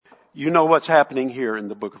You know what's happening here in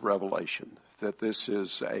the book of Revelation, that this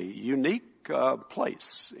is a unique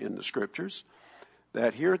place in the scriptures,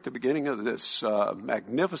 that here at the beginning of this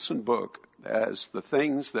magnificent book, as the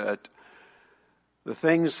things that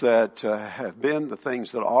have been, the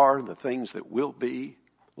things that are, the things that will be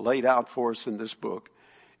laid out for us in this book.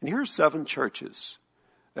 And here's 7 churches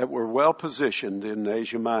that were well positioned in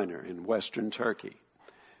Asia Minor, in Western Turkey.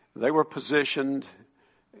 They were positioned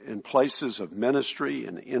in places of ministry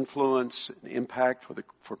and influence and impact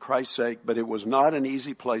for Christ's sake, but it was not an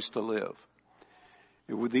easy place to live.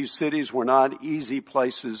 These cities were not easy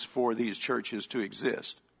places for these churches to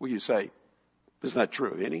exist. Well, you say, isn't that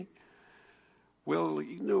true, any? Well,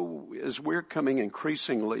 as we're coming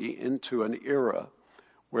increasingly into an era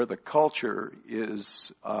where the culture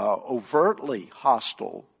is overtly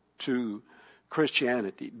hostile to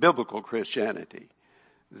Christianity, biblical Christianity,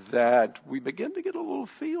 that we begin to get a little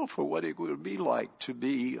feel for what it would be like to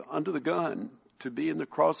be under the gun, to be in the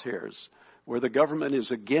crosshairs, where the government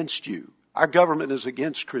is against you. Our government is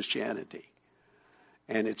against Christianity,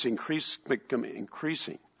 and it's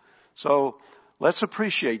increasing. So let's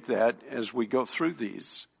appreciate that as we go through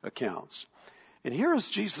these accounts. And here is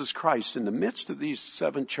Jesus Christ in the midst of these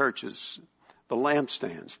 7 churches, the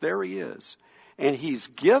lampstands. There he is. And he's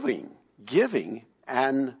giving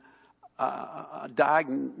an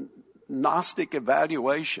diagnostic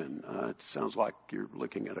evaluation. It sounds like you're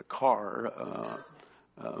looking at a car,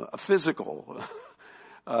 a physical.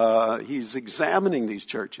 He's examining these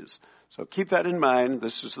churches. So keep that in mind.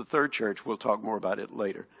 This is the 3rd church. We'll talk more about it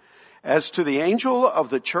later. As to the angel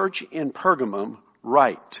of the church in Pergamum,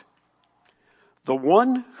 write, the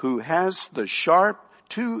one who has the sharp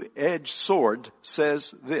 2-edged sword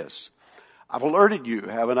says this. I've alerted you,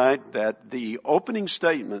 haven't I, that the opening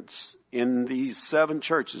statements in these 7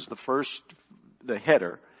 churches, the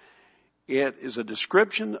header, it is a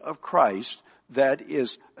description of Christ that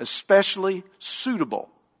is especially suitable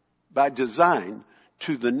by design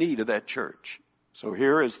to the need of that church. So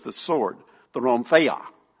here is the sword, the Rhomphaia.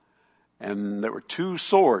 And there were 2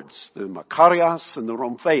 swords, the Makarios and the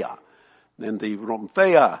Rhomphaia. And the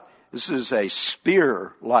Rhomphaia, this is a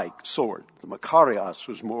spear-like sword. The Makarios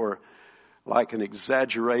was more like an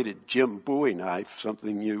exaggerated Jim Bowie knife,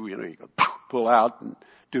 something you can pull out and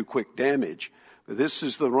do quick damage. But this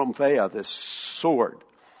is the Rhomphaia, this sword.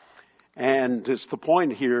 And the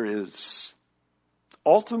point here is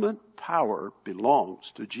ultimate power belongs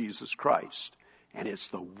to Jesus Christ. And it's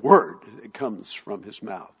the word that comes from his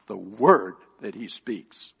mouth, the word that he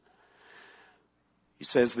speaks. He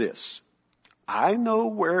says this, I know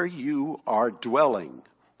where you are dwelling.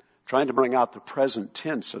 Trying to bring out the present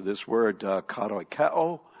tense of this word,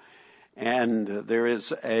 karoikeo. And there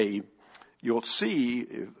is you'll see,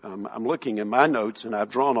 I'm looking in my notes and I've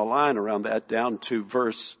drawn a line around that down to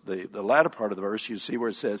the latter part of the verse. You see where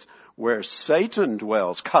it says, where Satan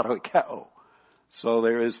dwells, karoikeo. So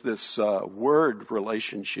there is this word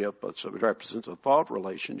relationship, so it represents a thought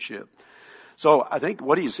relationship. So I think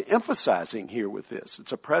what he's emphasizing here with this,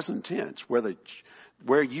 it's a present tense,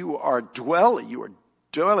 where you are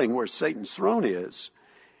dwelling where Satan's throne is,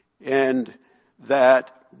 and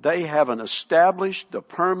that they have established a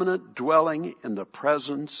permanent dwelling in the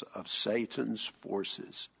presence of Satan's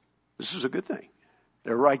forces. This is a good thing.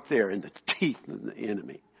 They're right there in the teeth of the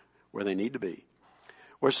enemy, where they need to be.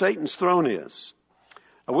 Where Satan's throne is.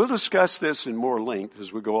 I will discuss this in more length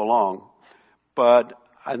as we go along, but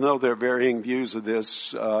I know there are varying views of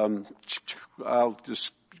this. I'll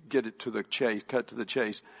just get it to the chase, cut to the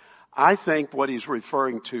chase. I think what he's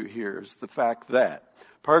referring to here is the fact that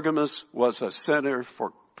Pergamus was a center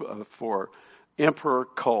for emperor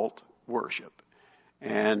cult worship.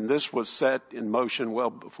 And this was set in motion well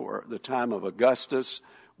before the time of Augustus,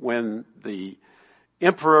 when the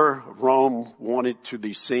emperor of Rome wanted to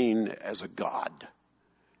be seen as a god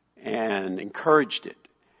and encouraged it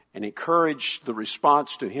and encouraged the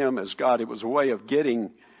response to him as God. It was a way of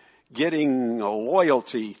getting a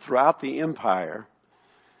loyalty throughout the empire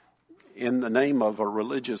in the name of a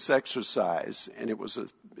religious exercise, and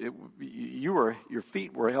your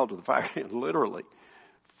feet were held to the fire, literally,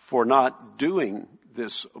 for not doing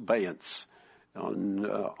this obedience,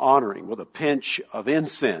 honoring with a pinch of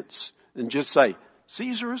incense, and just say,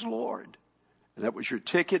 Caesar is Lord. And that was your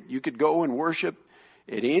ticket. You could go and worship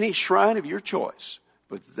at any shrine of your choice,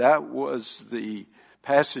 but that was the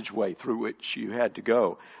passageway through which you had to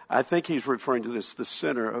go. I think he's referring to this, the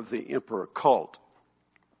center of the emperor cult,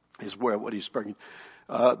 is what he's bringing.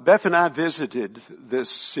 Beth and I visited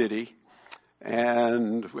this city,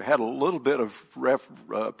 and we had a little bit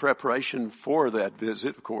of preparation for that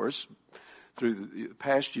visit, of course, through the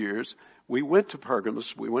past years. we went to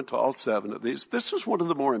Pergamos. We went to all 7 of these. This is one of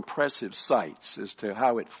the more impressive sites as to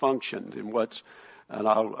how it functioned and and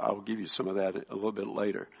I'll give you some of that a little bit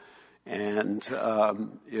later. And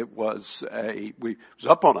it was I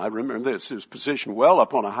remember this, it was positioned well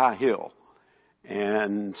up on a high hill.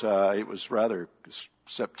 And it was rather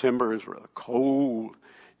September, it was rather cold.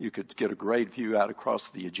 You could get a great view out across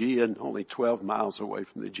the Aegean, only 12 miles away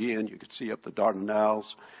from the Aegean. You could see up the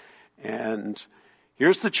Dardanelles. And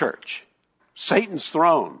here's the church, Satan's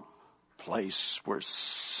throne, place where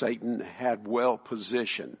Satan had well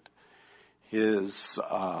positioned his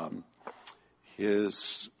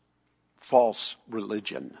false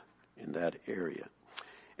religion in that area.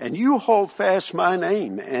 And you hold fast my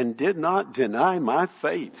name and did not deny my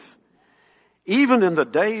faith. Even in the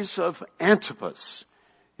days of Antipas.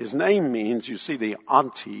 His name means, you see the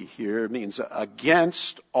anti here, means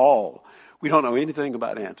against all. We don't know anything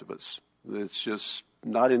about Antipas. It's just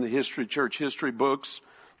not in the church history books.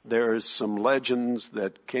 There's some legends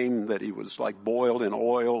that came that he was like boiled in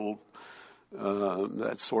oil,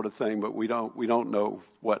 that sort of thing, but we don't know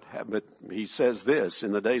what happened. But he says this,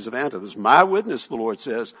 in the days of Antipas, my witness, the Lord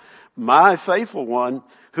says, my faithful one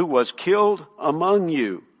who was killed among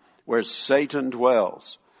you, where Satan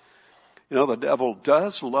dwells. You know, the devil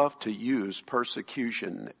does love to use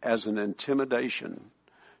persecution as an intimidation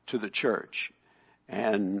to the church.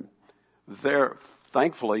 And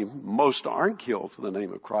thankfully, most aren't killed for the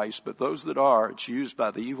name of Christ, but those that are, it's used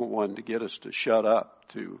by the evil one to get us to shut up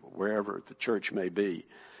to wherever the church may be,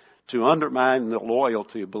 to undermine the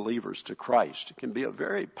loyalty of believers to Christ. It can be a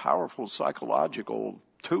very powerful psychological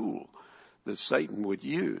tool that Satan would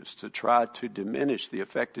use to try to diminish the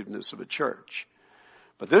effectiveness of a church.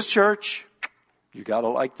 But this church, you gotta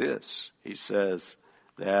like this. He says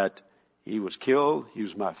that he was killed, he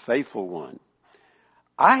was my faithful one.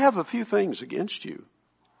 I have a few things against you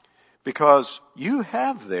because you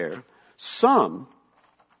have there some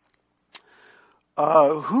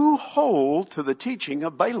who hold to the teaching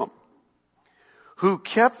of Balaam, who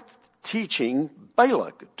kept teaching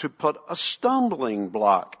Balak to put a stumbling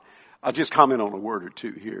block. I'll just comment on a word or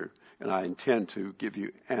two here, and I intend to give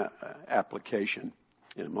you application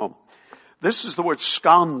in a moment. This is the word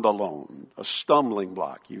skandalon, a stumbling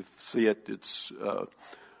block. You see it,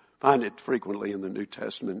 find it frequently in the New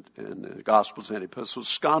Testament and the Gospels and Epistles.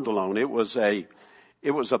 Skandalon, it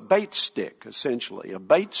was a bait stick, essentially, a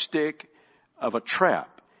bait stick of a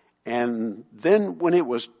trap. And then when it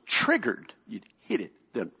was triggered, you'd hit it,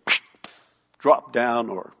 then drop down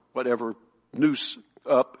or whatever, noose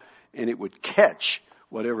up, and it would catch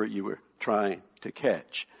whatever you were trying to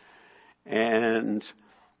catch. And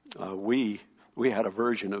we had a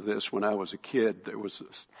version of this when I was a kid. There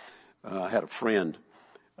was I had a friend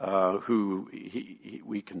who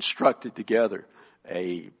we constructed together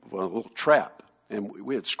a little trap, and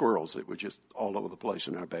we had squirrels that were just all over the place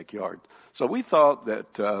in our backyard. So we thought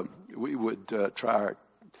that we would try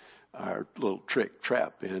our little trick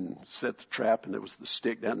trap and set the trap, and there was the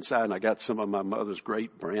stick down inside, and I got some of my mother's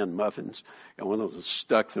great brand muffins, and one of those and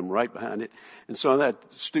stuck them right behind it. And so that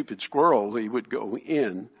stupid squirrel, he would go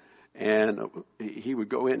in, and he would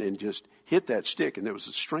go in and just hit that stick, and there was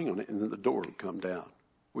a string on it, and then the door would come down.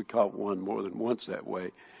 We caught one more than once that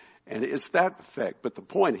way. And it's that effect. But the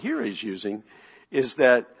point here he's using is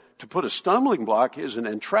that to put a stumbling block is an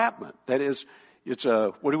entrapment. That is, it's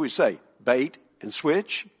what do we say? Bait and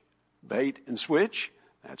switch? Bait and switch?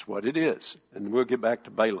 That's what it is. And we'll get back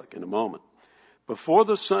to Balak in a moment. Before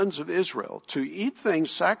the sons of Israel, to eat things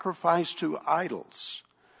sacrificed to idols.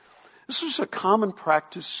 This was a common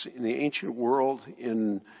practice in the ancient world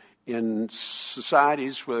in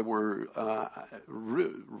societies where were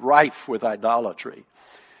rife with idolatry,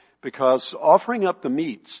 because offering up the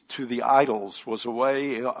meats to the idols was a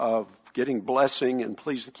way of getting blessing and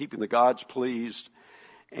keeping the gods pleased.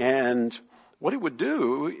 And what it would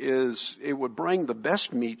do is it would bring the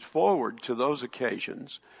best meat forward to those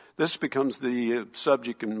occasions. This becomes the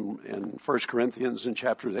subject in 1 Corinthians in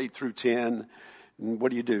chapters 8 through 10. And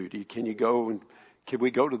what do? Can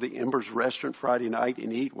we go to the Embers restaurant Friday night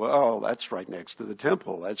and eat? Well, that's right next to the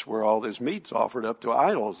temple. That's where all this meat's offered up to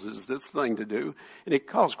idols, is this thing to do. And it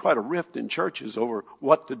caused quite a rift in churches over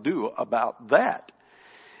what to do about that.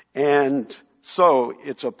 And so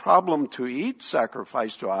it's a problem to eat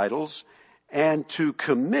sacrifice to idols and to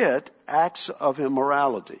commit acts of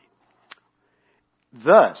immorality.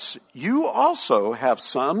 Thus, you also have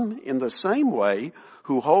some in the same way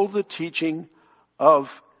who hold the teaching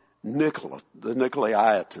of the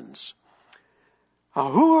Nicolaitans.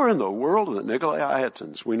 Now, who are in the world of the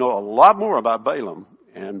Nicolaitans? We know a lot more about Balaam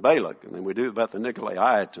and Balak than we do about the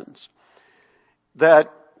Nicolaitans.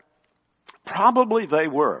 That Probably they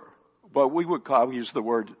were, but we would use the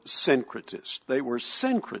word syncretist. They were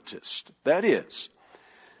syncretist. That is,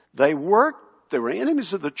 they were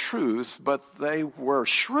enemies of the truth, but they were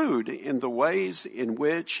shrewd in the ways in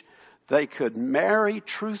which they could marry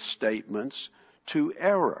truth statements to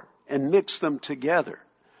error and mix them together.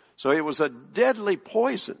 So it was a deadly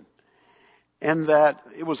poison, and that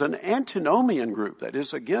it was an antinomian group, that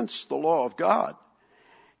is against the law of God.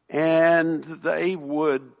 And they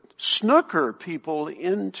would snooker people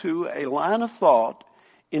into a line of thought,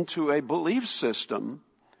 into a belief system,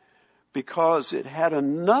 because it had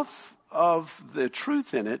enough of the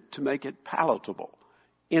truth in it to make it palatable,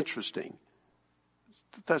 interesting.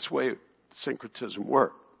 That's the way syncretism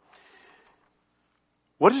worked.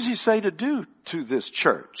 What does he say to do to this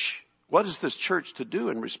church? What is this church to do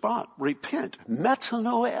in response? Repent.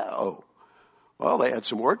 Metanoeo. Well, they had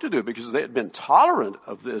some work to do because they had been tolerant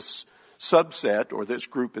of this subset or this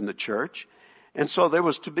group in the church. And so there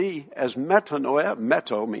was to be, as metanoeo,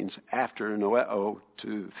 meto means after, noeo,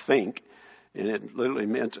 to think. And it literally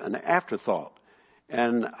meant an afterthought.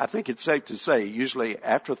 And I think it's safe to say usually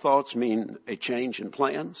afterthoughts mean a change in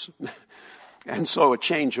plans. And so a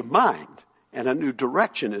change of mind and a new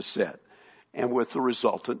direction is set, and with the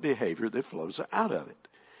resultant behavior that flows out of it.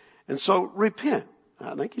 And so repent.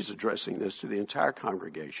 I think he's addressing this to the entire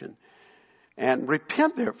congregation. And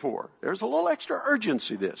repent, therefore. There's a little extra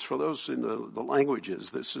urgency this. For those in the languages,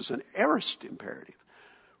 this is an aorist imperative.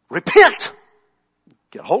 Repent!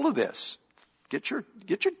 Get hold of this. Get your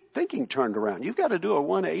thinking turned around. You've got to do a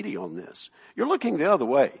 180 on this. You're looking the other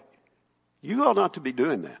way. You ought not to be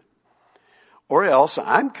doing that. Or else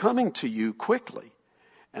I'm coming to you quickly,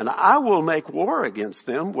 and I will make war against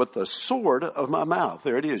them with the sword of my mouth.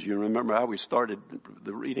 There it is. You remember how we started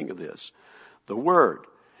the reading of this. The Word.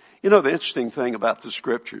 You know, the interesting thing about the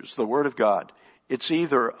Scriptures, the Word of God, it's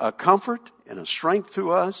either a comfort and a strength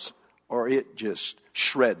to us, or it just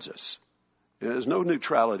shreds us. There's no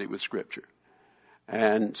neutrality with Scripture.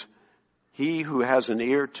 And he who has an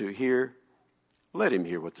ear to hear, let him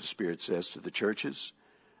hear what the Spirit says to the churches.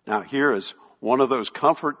 Now, here is one of those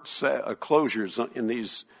comfort closures in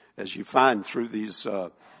these, as you find through these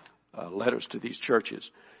letters to these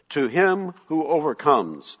churches. To him who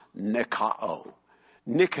overcomes, Nikao.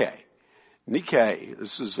 Nike.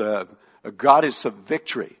 This is a goddess of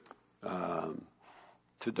victory.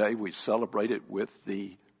 Today we celebrate it with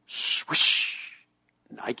the swish,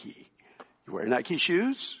 Nike. You wear Nike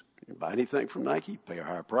shoes, you buy anything from Nike, pay a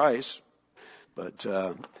higher price. But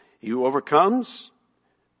he who overcomes,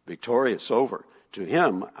 victorious over. To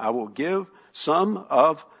him I will give some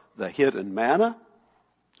of the hidden manna.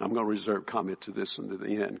 I'm going to reserve comment to this until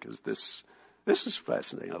the end because this is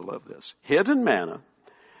fascinating. I love this. Hidden manna.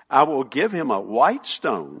 I will give him a white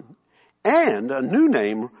stone and a new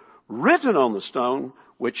name written on the stone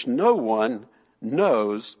which no one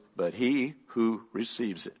knows but he who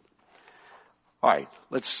receives it. All right,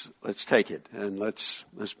 let's take it and let's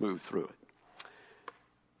move through it.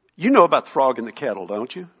 You know about the frog in the kettle,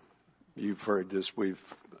 don't you? You've heard this.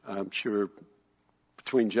 I'm sure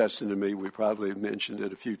between Justin and me, we probably have mentioned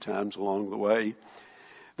it a few times along the way,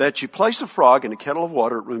 that you place a frog in a kettle of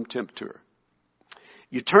water at room temperature.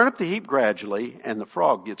 You turn up the heat gradually and the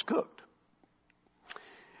frog gets cooked.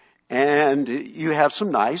 And you have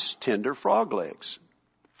some nice tender frog legs.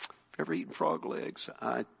 Ever eaten frog legs?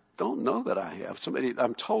 I don't know that I have.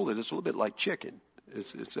 I'm told that it's a little bit like chicken.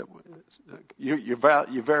 You're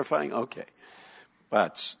verifying? Okay.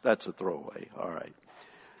 That's a throwaway. All right.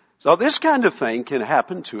 So this kind of thing can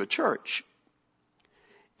happen to a church.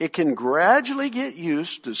 It can gradually get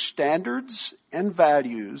used to standards and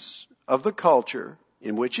values of the culture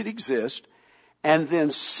in which it exists and then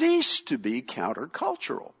cease to be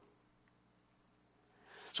countercultural.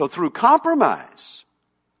 So through compromise,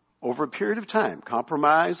 over a period of time,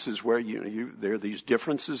 compromise is where there are these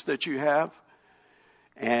differences that you have.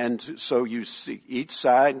 And so you see each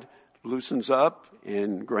side loosens up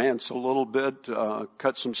and grants a little bit,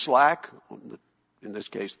 cuts some slack. In this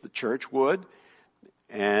case, the church would.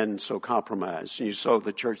 And so compromise. So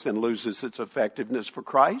the church then loses its effectiveness for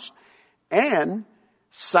Christ and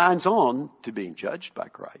signs on to being judged by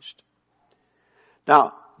Christ.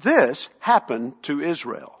 Now, this happened to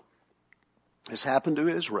Israel. This happened to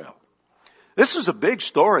Israel. This is a big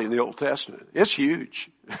story in the Old Testament. It's huge.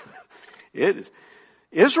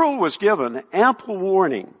 Israel was given ample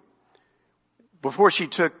warning before she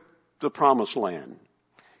took the promised land.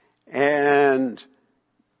 And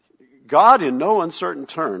God, in no uncertain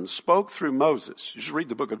terms, spoke through Moses. You should read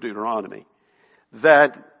the book of Deuteronomy.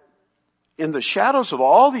 That in the shadows of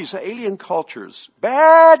all these alien cultures,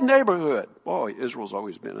 bad neighborhood. Boy, Israel's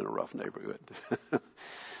always been in a rough neighborhood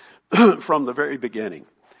from the very beginning.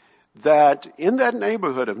 That in that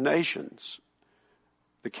neighborhood of nations,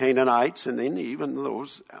 the Canaanites and then even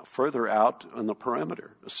those further out on the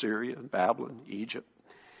perimeter, Assyria, Babylon, Egypt,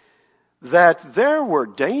 that there were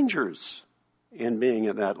dangers in being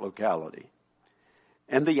in that locality.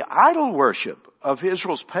 And the idol worship of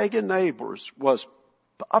Israel's pagan neighbors was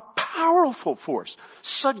a powerful force,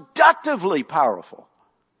 seductively powerful.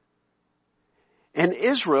 And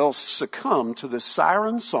Israel succumbed to the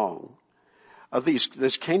siren song of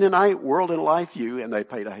this Canaanite world and life view, and they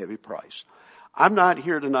paid a heavy price. I'm not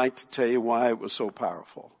here tonight to tell you why it was so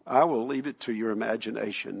powerful. I will leave it to your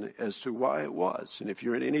imagination as to why it was. And if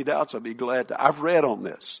you're in any doubts, I'll be glad to. I've read on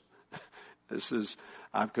this.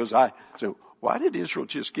 So why did Israel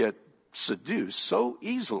just get seduced so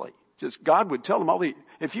easily? Just God would tell them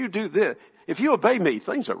if you do this, if you obey me,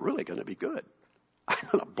 things are really going to be good. I'm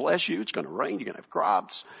going to bless you. It's going to rain. You're going to have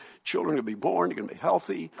crops. Children are going to be born. You're going to be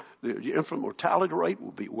healthy. The infant mortality rate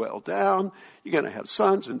will be well down. You're going to have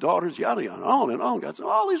sons and daughters, yada, yada, on and on. God said,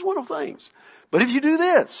 all these wonderful things. But if you do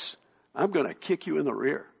this, I'm going to kick you in the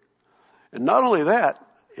rear. And not only that,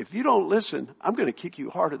 if you don't listen, I'm going to kick you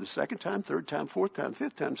harder the second time, third time, fourth time,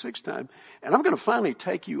 fifth time, sixth time. And I'm going to finally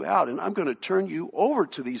take you out, and I'm going to turn you over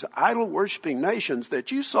to these idol-worshiping nations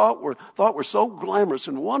that you thought were so glamorous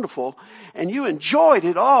and wonderful, and you enjoyed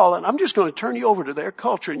it all, and I'm just going to turn you over to their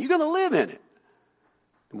culture, and you're going to live in it.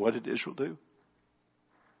 And what did Israel do?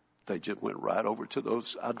 They just went right over to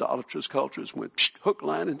those idolatrous cultures, went hook,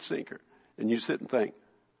 line, and sinker. And you sit and think,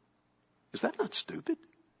 is that not stupid?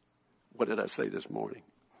 What did I say this morning?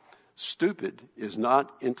 Stupid is not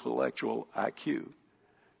intellectual IQ.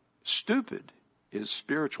 Stupid is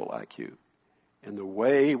spiritual IQ. And the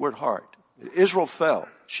wayward heart. Israel fell.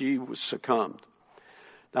 She was succumbed.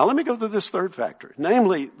 Now let me go to this third factor.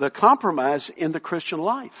 Namely, the compromise in the Christian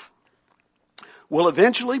life will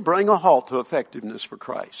eventually bring a halt to effectiveness for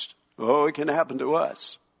Christ. Oh, it can happen to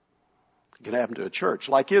us. It can happen to a church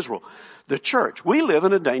like Israel. The church. We live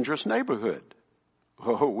in a dangerous neighborhood.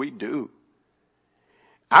 Oh, we do.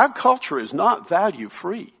 Our culture is not value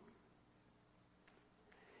free.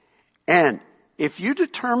 And if you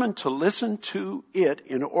determine to listen to it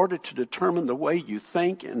in order to determine the way you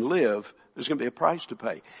think and live, there's going to be a price to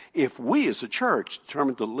pay. If we as a church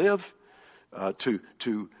determine to live,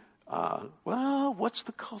 what's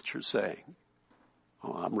the culture saying?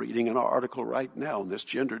 Oh, I'm reading an article right now on this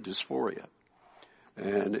gender dysphoria.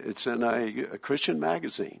 And it's in a Christian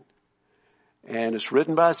magazine. And it's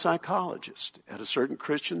written by a psychologist at a certain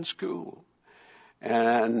Christian school.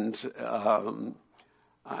 And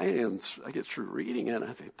I get through reading it and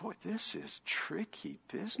I think, boy, this is tricky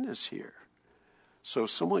business here. So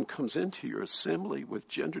someone comes into your assembly with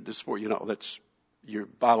gender dysphoria. That's you're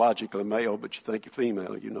biologically male, but you think you're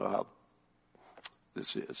female. You know how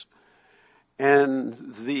this is.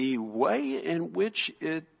 And the way in which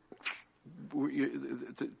the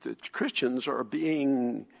Christians are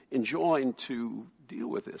being enjoined to deal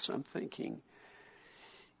with this, I'm thinking,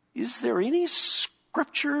 is there any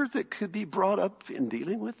scripture that could be brought up in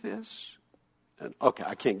dealing with this? And, okay,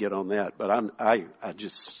 I can't get on that, but I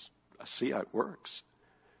see how it works.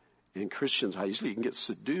 In Christians, how easily you can get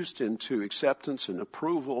seduced into acceptance and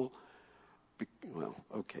approval. Well,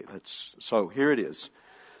 okay, so here it is.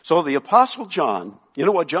 So the Apostle John, you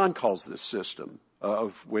know what John calls this system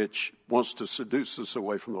of which wants to seduce us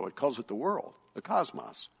away from the Lord? He calls it the world, the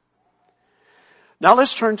cosmos. Now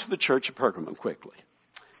let's turn to the church of Pergamum quickly.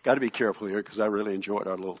 Got to be careful here because I really enjoyed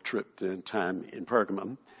our little trip in time in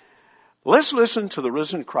Pergamum. Let's listen to the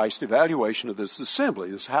risen Christ evaluation of this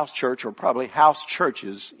assembly, this house church, or probably house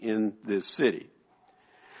churches in this city.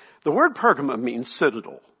 The word Pergamum means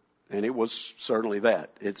citadel, and it was certainly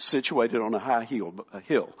that. It's situated on a high hill,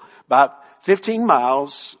 about 15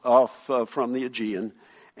 miles off from the Aegean,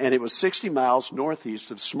 and it was 60 miles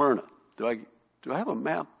northeast of Smyrna. Do I have a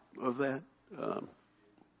map of that?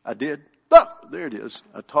 I did. Oh, there it is.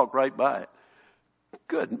 I talked right by it.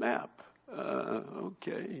 Good map.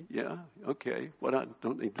 Okay, yeah, okay. What I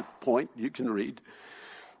don't need to point, you can read.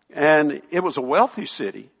 And it was a wealthy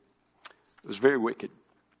city. It was very wicked.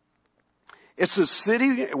 It's a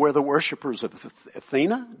city where the worshippers of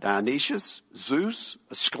Athena, Dionysius, Zeus,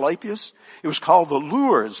 Asclepius, it was called the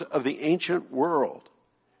lures of the ancient world.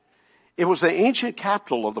 It was the ancient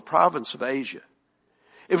capital of the province of Asia.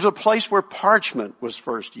 It was a place where parchment was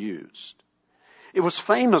first used. It was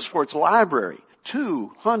famous for its library,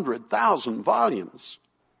 200,000 volumes.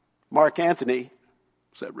 Mark Antony,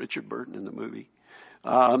 was that Richard Burton in the movie?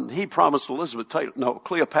 He promised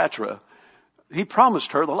Cleopatra he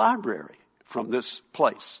promised her the library from this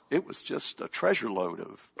place. It was just a treasure load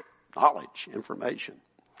of knowledge, information.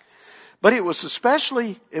 But it was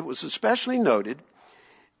especially noted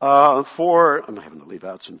I'm having to leave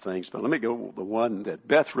out some things, but let me go with the one that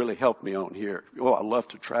Beth really helped me on here. Oh, I love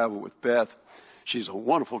to travel with Beth. She's a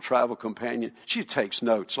wonderful travel companion. She takes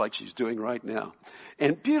notes like she's doing right now.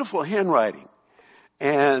 And beautiful handwriting.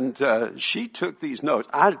 And she took these notes.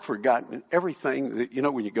 I'd forgotten everything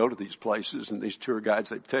that, when you go to these places and these tour guides,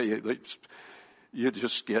 they tell you, you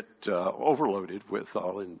just get overloaded with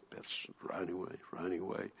all, and Beth's writing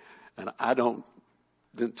away. And I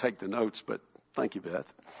didn't take the notes, but thank you,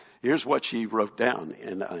 Beth. Here's what she wrote down.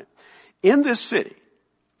 In this city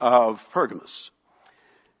of Pergamos,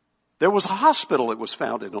 there was a hospital that was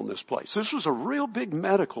founded on this place. This was a real big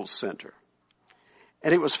medical center.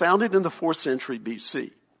 And it was founded in the 4th century BC.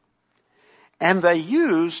 And they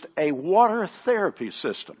used a water therapy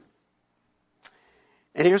system.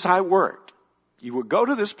 And here's how it worked. You would go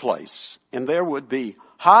to this place, and there would be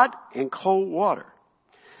hot and cold water.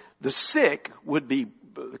 The sick would be,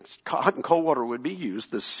 hot and cold water would be used.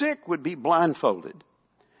 The sick would be blindfolded.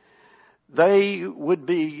 They would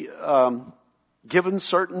be given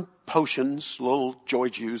certain potions, little joy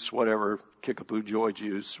juice, whatever, kickapoo joy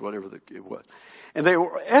juice, whatever it was. And they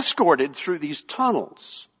were escorted through these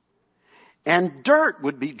tunnels. And dirt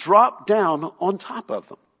would be dropped down on top of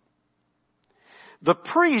them. The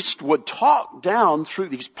priest would talk down through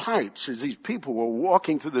these pipes as these people were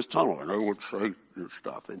walking through this tunnel, and they would say this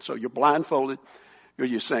stuff. And so you're blindfolded.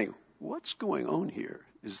 You're saying, what's going on here?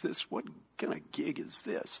 What kind of gig is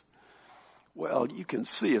this? Well, you can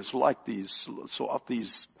see it's like these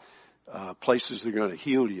places that are going to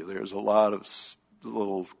heal you. There's a lot of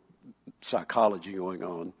little psychology going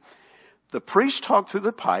on. The priest talked through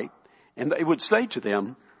the pipe, and they would say to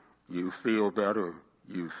them, you feel better,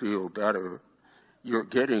 you're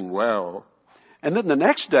getting well. And then the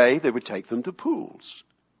next day, they would take them to pools.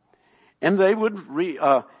 And they would read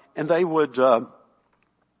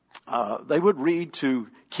to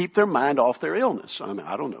keep their mind off their illness.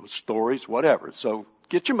 I don't know, stories, whatever. So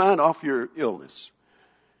get your mind off your illness.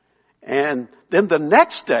 And then the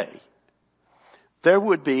next day, there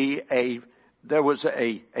was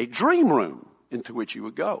a dream room into which you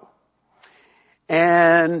would go.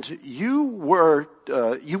 And you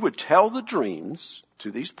would tell the dreams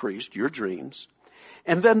to these priests, your dreams,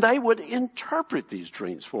 and then they would interpret these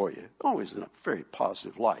dreams for you, always in a very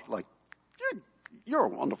positive light, like, you're a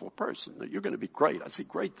wonderful person. You're going to be great. I see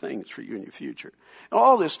great things for you in your future. And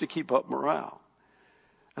all this to keep up morale.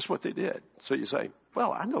 That's what they did. So you say,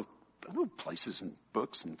 well, I know places and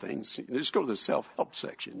books and things. You just go to the self-help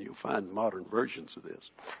section. You'll find modern versions of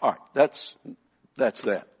this. All right. That's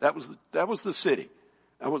that. That was the city.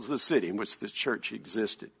 That was the city in which this church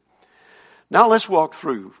existed. Now let's walk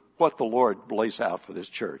through what the Lord lays out for this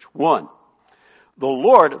church. 1, the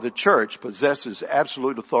Lord of the church possesses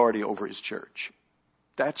absolute authority over his church.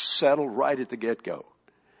 That's settled right at the get-go.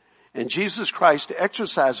 And Jesus Christ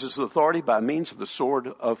exercises authority by means of the sword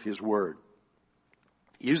of his word.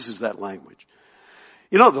 He uses that language.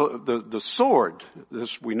 The sword,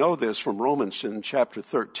 we know this from Romans in chapter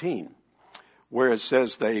 13, where it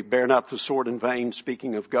says they bear not the sword in vain,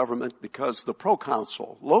 speaking of government, because the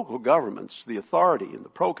proconsul, local governments, the authority in the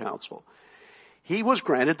proconsul, he was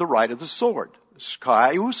granted the right of the sword,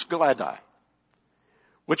 skaios gladai,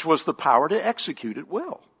 which was the power to execute at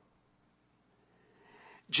will.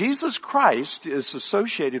 Jesus Christ is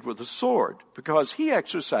associated with the sword because he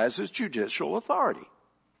exercises judicial authority.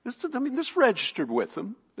 This registered with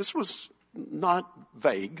him. This was not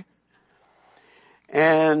vague.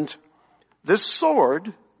 And this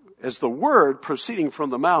sword, as the word proceeding from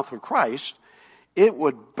the mouth of Christ, it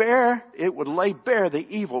would lay bare the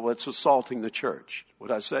evil that's assaulting the church.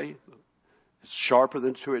 Would I say? It's sharper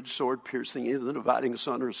than a two-edged sword, piercing even the dividing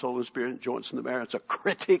asunder of soul and spirit, and joints in the marrow. It's a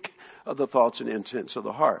critic of the thoughts and intents of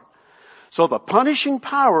the heart. So the punishing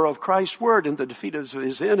power of Christ's word in the defeat of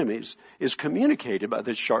his enemies is communicated by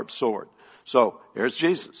this sharp sword. So there's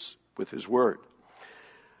Jesus with his word.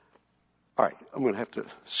 All right, I'm going to have to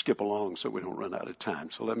skip along so we don't run out of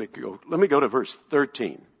time. So let me go to verse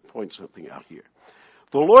 13. Point something out here.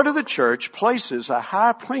 The Lord of the church places a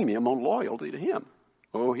high premium on loyalty to him.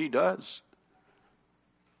 Oh, he does.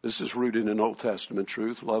 This is rooted in Old Testament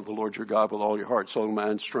truth. Love the Lord your God with all your heart, soul,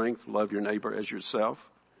 mind, strength. Love your neighbor as yourself.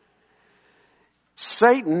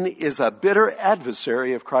 Satan is a bitter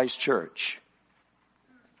adversary of Christ's church.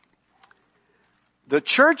 The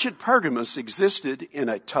church at Pergamos existed in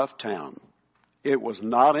a tough town. It was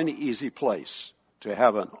not an easy place to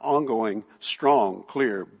have an ongoing, strong,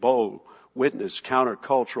 clear, bold, witness,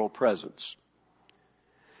 countercultural presence.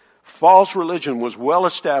 False religion was well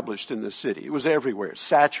established in the city. It was everywhere,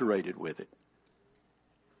 saturated with it.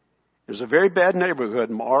 It was a very bad neighborhood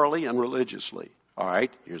morally and religiously. All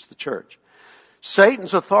right, here's the church.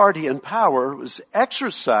 Satan's authority and power was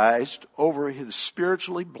exercised over his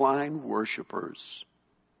spiritually blind worshipers.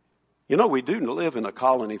 You know, we do live in a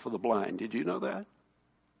colony for the blind. Did you know that?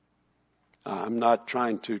 I'm not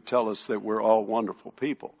trying to tell us that we're all wonderful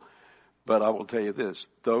people, but I will tell you this.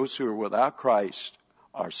 Those who are without Christ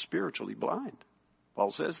are spiritually blind. Paul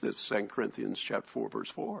says this, 2 Corinthians chapter 4, verse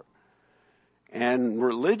 4. And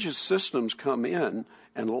religious systems come in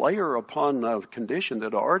and layer upon a condition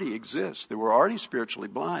that already exists. They were already spiritually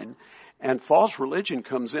blind. And false religion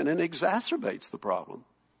comes in and exacerbates the problem.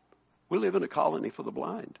 We live in a colony for the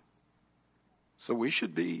blind. So we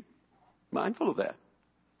should be mindful of that.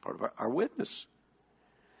 Part of our witness.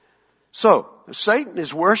 So, Satan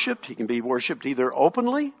is worshipped. He can be worshipped either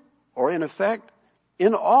openly or in effect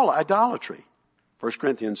in all idolatry. 1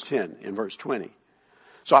 Corinthians 10 in verse 20.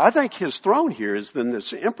 So I think his throne here is then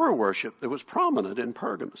this emperor worship that was prominent in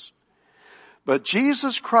Pergamos. But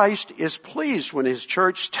Jesus Christ is pleased when his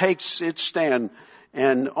church takes its stand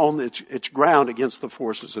and on its ground against the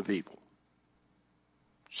forces of evil.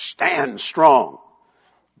 Stand strong.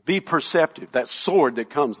 Be perceptive. That sword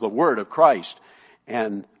that comes, the word of Christ.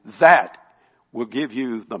 And that will give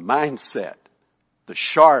you the mindset, the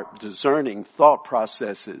sharp, discerning thought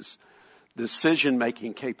processes,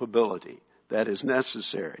 decision-making capability that is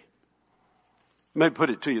necessary. Let me put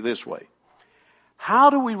it to you this way. How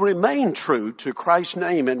do we remain true to Christ's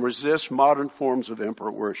name and resist modern forms of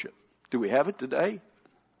emperor worship? Do we have it today?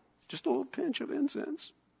 Just a little pinch of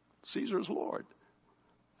incense. Caesar's Lord.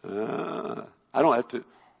 I don't have to.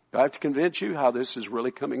 Do I have to convince you how this is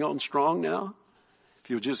really coming on strong now? If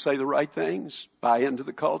you'll just say the right things, buy into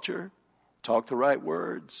the culture, talk the right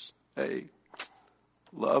words. Hey,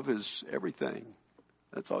 love is everything.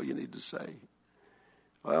 That's all you need to say.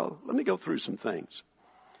 Well, let me go through some things.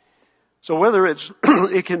 So whether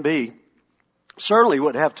it can be, certainly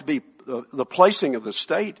would have to be the placing of the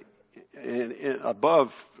state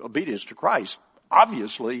above obedience to Christ,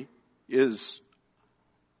 obviously is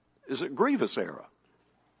a grievous error.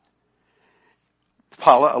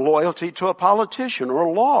 Loyalty to a politician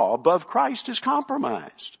or law above Christ is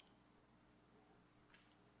compromised.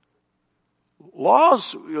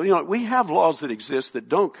 Laws, we have laws that exist that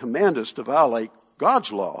don't command us to violate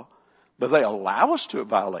God's law, but they allow us to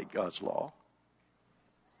violate God's law.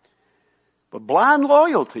 But blind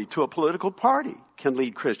loyalty to a political party can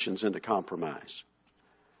lead Christians into compromise.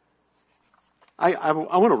 I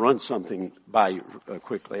want to run something by you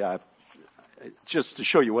quickly, just to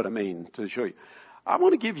show you what I mean, I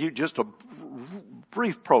want to give you just a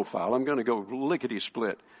brief profile. I'm going to go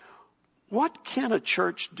lickety-split. What can a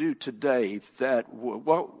church do today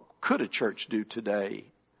what could a church do today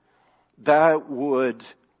that would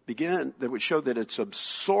show that it's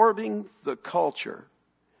absorbing the culture,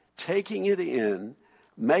 taking it in,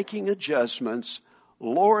 making adjustments,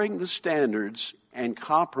 lowering the standards, and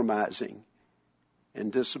compromising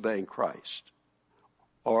and disobeying Christ?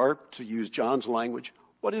 Or, to use John's language,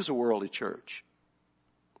 what is a worldly church?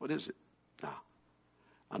 What is it? Now,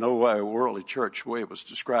 I know why a worldly church, the way it was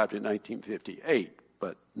described in 1958,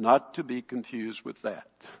 but not to be confused with that.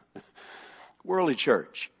 Worldly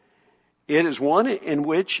church. It is one in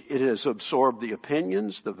which it has absorbed the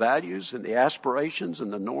opinions, the values, and the aspirations,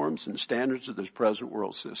 and the norms and standards of this present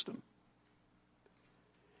world system.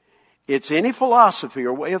 It's any philosophy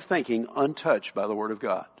or way of thinking untouched by the Word of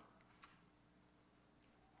God.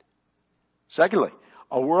 Secondly,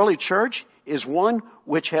 a worldly church is one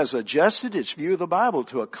which has adjusted its view of the Bible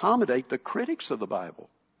to accommodate the critics of the Bible.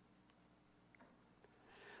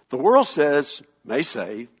 The world may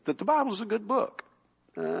say that the Bible is a good book.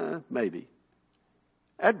 Maybe.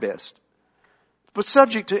 At best. But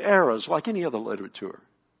subject to errors like any other literature.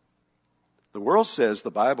 The world says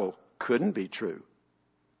the Bible couldn't be true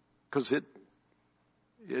because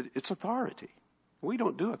it's authority. We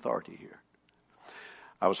don't do authority here.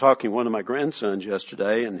 I was talking to one of my grandsons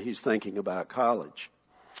yesterday, and he's thinking about college.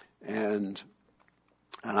 And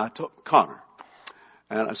I told Connor,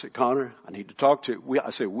 and I said, Connor, I need to talk to you.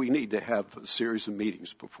 I said, we need to have a series of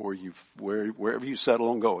meetings before wherever you settle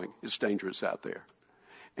on going. It's dangerous out there.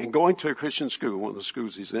 And going to a Christian school, one of the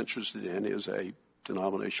schools he's interested in is a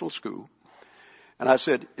denominational school. And I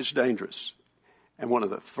said, it's dangerous. And one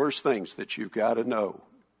of the first things that you've got to know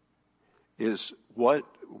is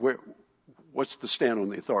what's the stand on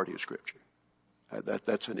the authority of Scripture?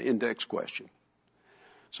 That's an index question.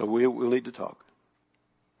 So we'll need to talk.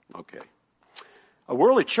 Okay. A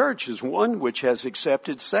worldly church is one which has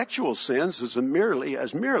accepted sexual sins as merely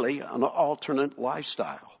an alternate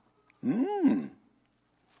lifestyle.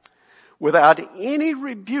 Without any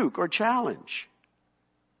rebuke or challenge.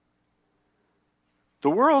 The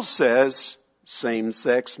world says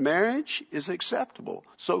same-sex marriage is acceptable.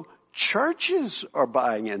 So churches are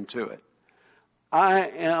buying into it. I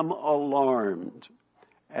am alarmed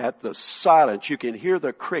at the silence. You can hear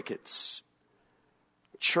the crickets.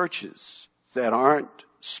 Churches that aren't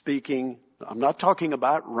speaking, I'm not talking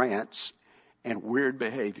about rants and weird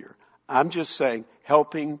behavior. I'm just saying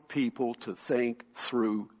helping people to think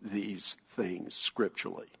through these things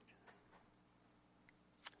scripturally.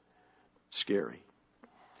 Scary.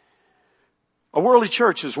 A worldly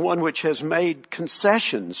church is one which has made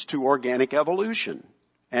concessions to organic evolution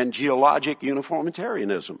and geologic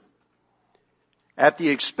uniformitarianism at the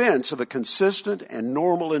expense of a consistent and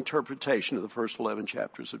normal interpretation of the first 11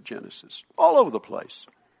 chapters of Genesis. All over the place.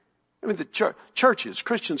 I mean, the churches,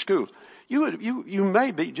 Christian schools, you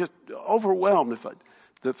may be just overwhelmed with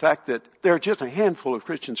the fact that there are just a handful of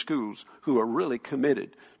Christian schools who are really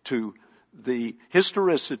committed to the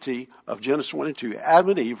historicity of Genesis 1 and 2.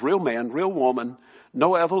 Adam and Eve, real man, real woman,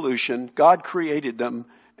 no evolution, God created them,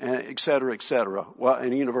 et cetera, well,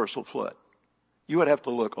 and a universal flood. You would have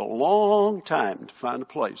to look a long time to find a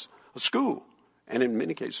place, a school, and in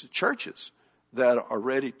many cases churches that are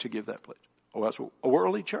ready to give that place. Oh, that's a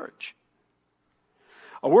worldly church.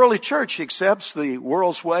 A worldly church accepts the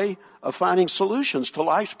world's way of finding solutions to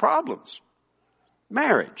life's problems.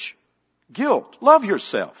 Marriage, guilt, love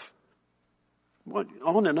yourself.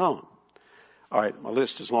 On and on. All right, my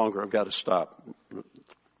list is longer. I've got to stop.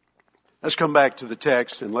 Let's come back to the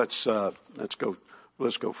text and let's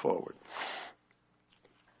go forward.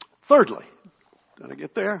 Thirdly, did I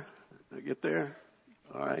get there?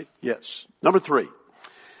 All right. Yes. Number 3.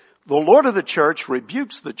 The Lord of the church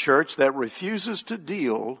rebukes the church that refuses to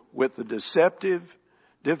deal with the deceptive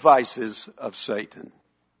devices of Satan.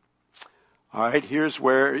 All right. Here's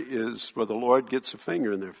where the Lord gets a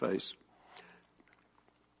finger in their face.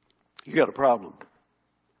 You got a problem.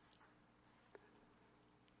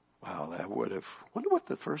 Wow, wonder what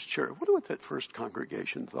that first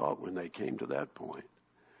congregation thought when they came to that point.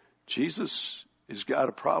 Jesus has got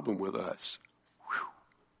a problem with us. Whew,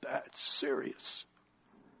 that's serious.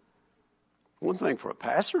 One thing for a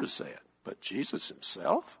pastor to say it, but Jesus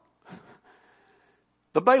himself?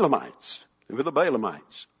 The Balaamites. Who were the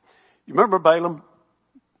Balaamites? You remember Balaam?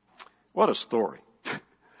 What a story.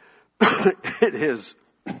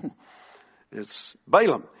 It's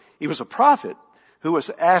Balaam. He was a prophet who was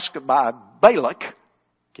asked by Balak,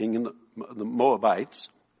 king of the Moabites,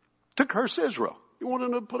 to curse Israel. He wanted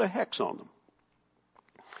to put a hex on them.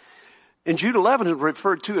 In Jude 11, it's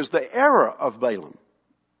referred to as the error of Balaam.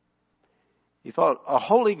 He thought a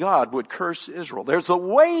holy God would curse Israel. There's the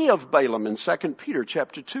way of Balaam in 2 Peter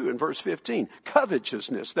chapter 2 and verse 15.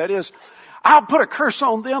 Covetousness. That is, I'll put a curse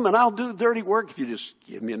on them and I'll do the dirty work if you just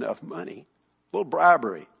give me enough money. A little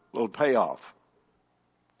bribery, a little payoff.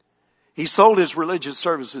 He sold his religious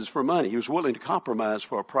services for money. He was willing to compromise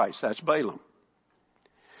for a price. That's Balaam.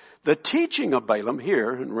 The teaching of Balaam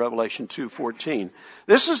here in Revelation 2:14,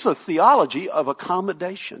 this is the theology of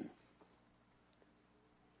accommodation.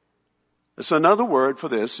 It's another word for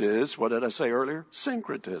this is, what did I say earlier?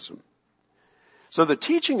 Syncretism. So the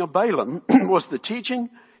teaching of Balaam was the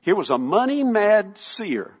teaching, here was a money-mad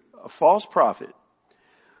seer, a false prophet,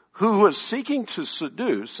 who was seeking to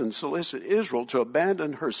seduce and solicit Israel to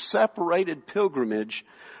abandon her separated pilgrimage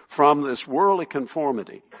from this worldly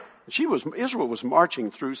conformity. Israel was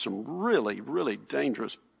marching through some really, really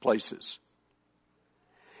dangerous places.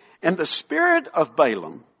 And the spirit of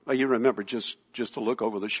Balaam, well, you remember just to look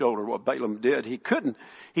over the shoulder what Balaam did. He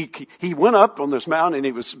went up on this mountain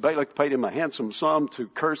and Balak paid him a handsome sum to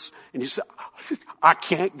curse. And he said, I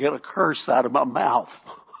can't get a curse out of my mouth.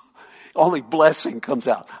 Only blessing comes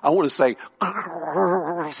out. I want to say,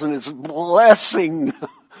 and it's blessing.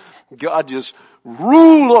 God just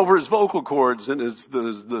ruled over his vocal cords and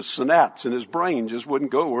the synapse in his brain just wouldn't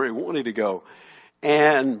go where he wanted to go.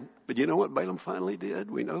 But you know what Balaam finally did?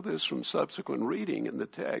 We know this from subsequent reading in the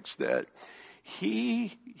text that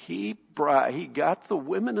he got the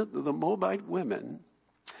women, the Moabite women,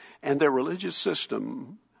 and their religious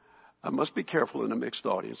system. I must be careful in a mixed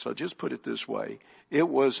audience, so I'll just put it this way. It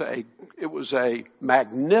was a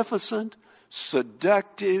magnificent,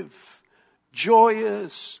 seductive,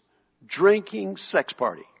 joyous, drinking sex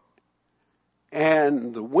party.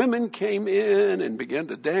 And the women came in and began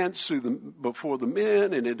to dance before the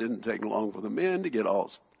men, and it didn't take long for the men to get all.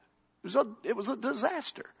 It was a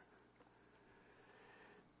disaster.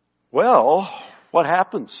 Well, what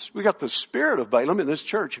happens? We got the spirit of Balaam in this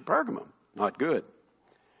church in Pergamum. Not good.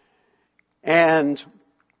 And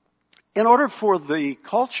in order for the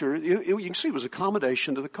culture, you can see it was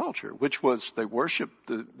accommodation to the culture, which was they worshiped,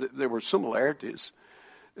 there were similarities.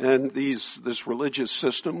 And this religious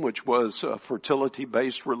system, which was a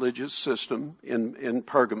fertility-based religious system in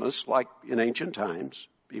Pergamus, like in ancient times,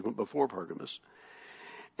 even before Pergamus.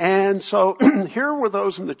 And so here were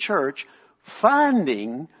those in the church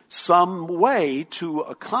finding some way to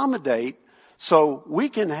accommodate so we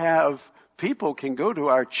can have people can go to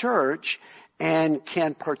our church and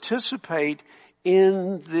can participate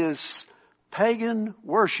in this pagan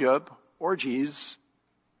worship, orgies,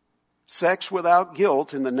 sex without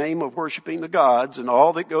guilt in the name of worshiping the gods and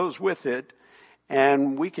all that goes with it,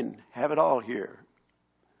 and we can have it all here.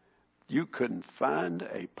 You couldn't find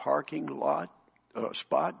a parking lot or a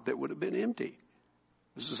spot that would have been empty.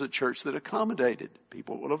 This is a church that accommodated.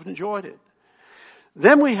 People would have enjoyed it.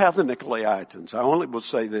 Then we have the Nicolaitans. I only will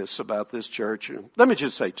say this about this church. Let me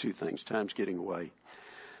just say two things. Time's getting away.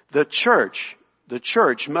 The church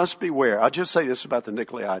must beware. I'll just say this about the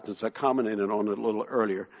Nicolaitans. I commented on it a little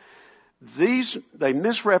earlier. They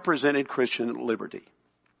misrepresented Christian liberty.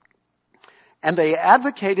 And they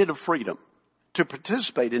advocated a freedom to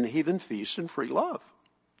participate in heathen feasts and free love.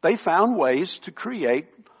 They found ways to create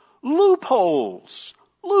loopholes.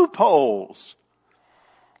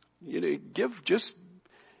 You know, give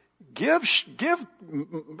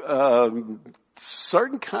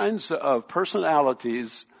certain kinds of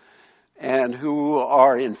personalities and who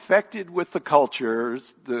are infected with the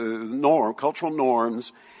cultures, cultural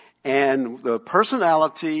norms, and the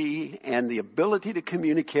personality and the ability to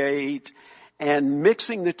communicate and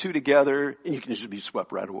mixing the two together, and you can just be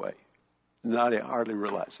swept right away. Not hardly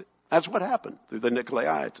realize it. That's what happened through the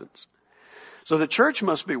Nicolaitans. So the church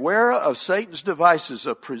must beware of Satan's devices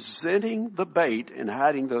of presenting the bait and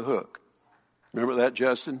hiding the hook. Remember that,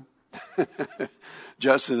 Justin?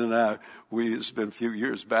 Justin and I, it's been a few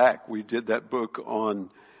years back, we did that book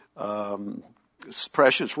on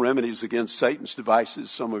Precious Remedies Against Satan's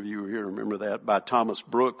Devices. Some of you here remember that, by Thomas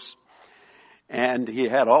Brooks. And he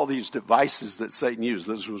had all these devices that Satan used.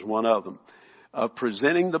 This was one of them, of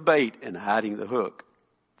presenting the bait and hiding the hook.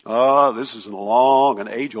 Oh, this is a long and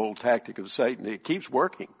age-old tactic of Satan. It keeps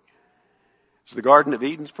working. It's the Garden of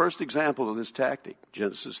Eden's first example of this tactic.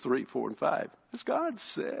 Genesis 3, 4, and 5. As God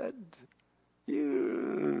said,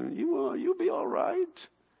 you'll be all right.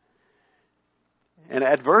 And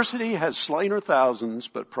adversity has slain her thousands,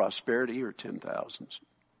 but prosperity her 10,000s.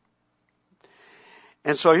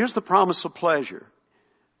 And so here's the promise of pleasure.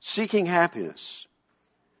 Seeking happiness.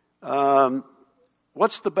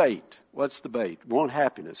 What's the bait? Want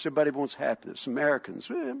happiness. Everybody wants happiness. Americans,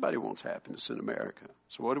 everybody wants happiness in America.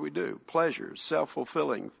 So what do? Pleasure,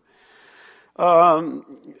 self-fulfilling.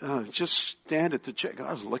 Just stand at the check.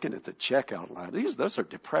 I was looking at the checkout line. Those are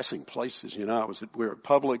depressing places. You know, we were at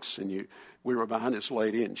Publix and we were behind this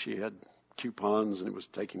lady and she had coupons and it was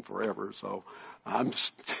taking forever. So I'm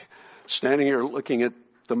standing here looking at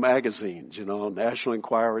the magazines, you know, National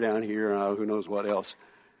Enquirer down here, who knows what else.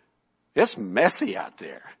 It's messy out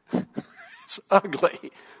there. It's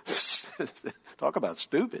ugly. Talk about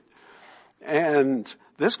stupid. And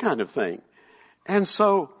this kind of thing. And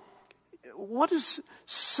so, what is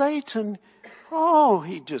Satan? Oh,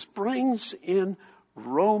 he just brings in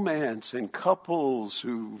romance and couples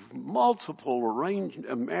who multiple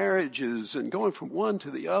marriages and going from one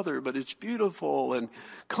to the other, but it's beautiful. And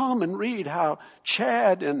come and read how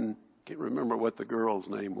Chad and I can't remember what the girl's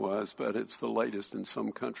name was, but it's the latest in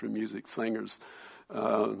some country music singers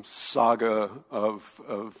saga of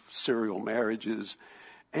serial marriages,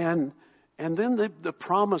 and then the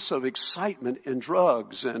promise of excitement and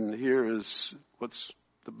drugs. And here is what's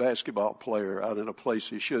the basketball player out in a place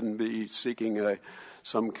he shouldn't be, seeking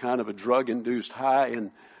some kind of a drug-induced high.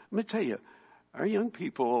 And let me tell you, our young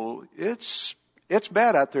people, it's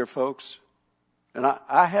bad out there, folks. And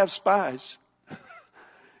I have spies.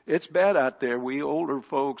 It's bad out there. We older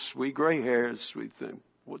folks, we gray hairs, we think,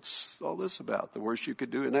 what's all this about? The worst you could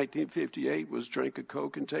do in 1958 was drink a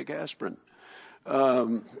Coke and take aspirin.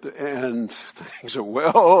 And things are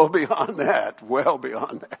well beyond that.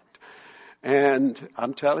 And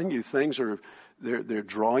I'm telling you, they're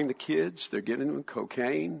drawing the kids. They're giving them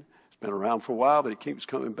cocaine. It's been around for a while, but it keeps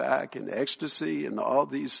coming back. And ecstasy and all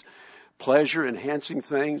these pleasure-enhancing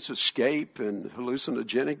things, escape and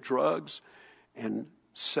hallucinogenic drugs. And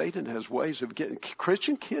Satan has ways of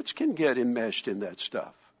Christian kids can get enmeshed in that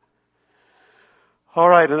stuff. All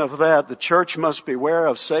right, enough of that. The church must beware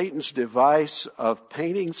of Satan's device of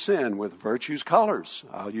painting sin with virtue's colors.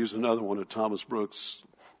 I'll use another one of Thomas Brooks'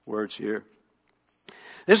 words here.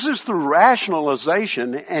 This is through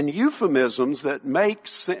rationalization and euphemisms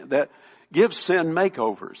that give sin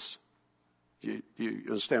makeovers. You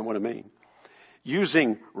understand what I mean?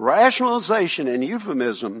 Using rationalization and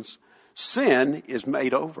euphemisms, sin is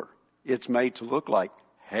made over. It's made to look like,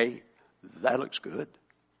 hey, that looks good.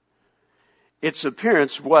 Its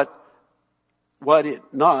appearance, what it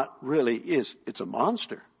not really is. It's a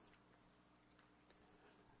monster.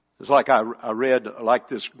 It's like I read like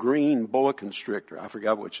this green boa constrictor. I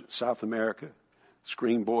forgot which, South America. This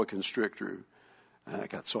green boa constrictor. I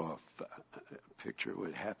saw a picture of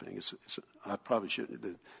it happening. I probably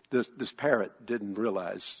shouldn't. This parrot didn't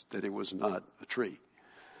realize that it was not a tree.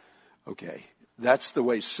 Okay. That's the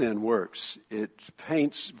way sin works. It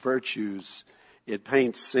paints virtues. It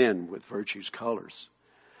paints sin with virtue's colors.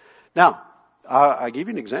 Now, I give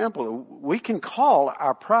you an example. We can call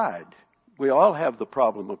our pride. We all have the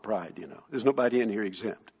problem of pride, you know. There's nobody in here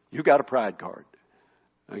exempt. You got a pride card.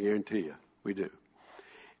 I guarantee you, we do.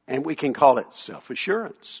 And we can call it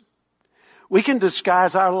self-assurance. We can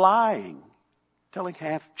disguise our lying, telling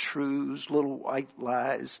half-truths, little white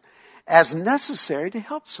lies, as necessary to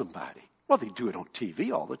help somebody. Well, they do it on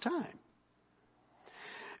TV all the time.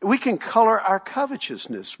 We can color our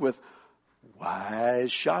covetousness with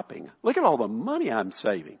wise shopping. Look at all the money I'm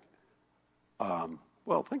saving.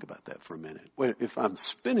 Well, think about that for a minute. If I'm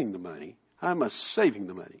spending the money, how am I saving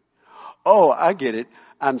the money? Oh, I get it.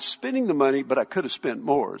 I'm spending the money, but I could have spent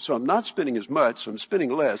more. So I'm not spending as much, so I'm spending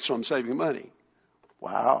less, so I'm saving money.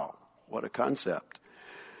 Wow, what a concept.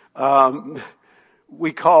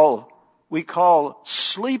 We call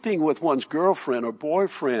sleeping with one's girlfriend or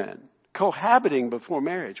boyfriend, cohabiting before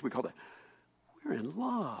marriage, we call that, we're in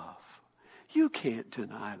love. You can't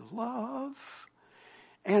deny love.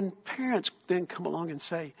 And parents then come along and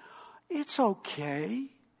say, it's okay.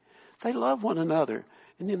 They love one another.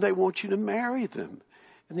 And then they want you to marry them.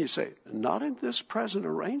 And you say, not in this present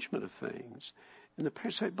arrangement of things. And the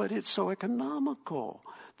parents say, but it's so economical.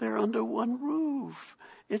 They're under one roof.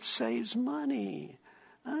 It saves money.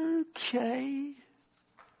 Okay.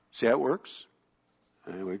 See how it works?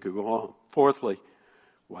 And we could go on. Fourthly,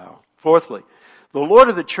 the Lord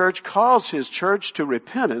of the church calls his church to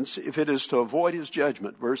repentance if it is to avoid his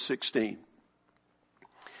judgment. Verse 16.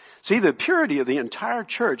 See, the purity of the entire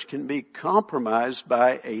church can be compromised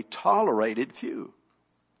by a tolerated few.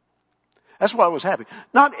 That's what was happening.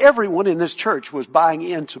 Not everyone in this church was buying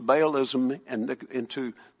into Baalism and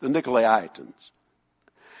into the Nicolaitans.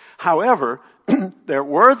 However, there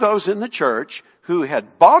were those in the church who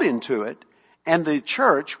had bought into it, and the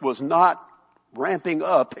church was not ramping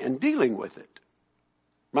up and dealing with it.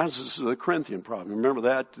 Reminds us of the Corinthian problem. Remember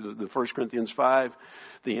that? The 1 Corinthians 5,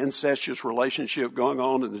 the incestuous relationship going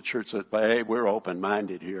on in the church said, hey, we're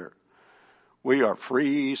open-minded here. We are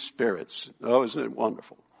free spirits. Oh, isn't it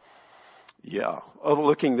wonderful? Yeah.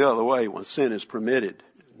 Looking the other way when sin is permitted,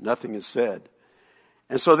 nothing is said.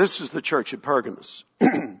 And so this is the church at Pergamos.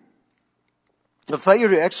 The failure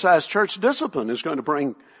to exercise church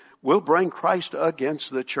discipline will bring Christ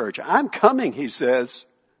against the church. I'm coming, he says.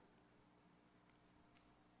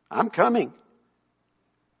 I'm coming.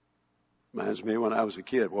 Reminds me when I was a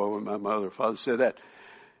kid. Well, when my mother and father said that,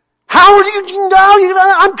 how are you now?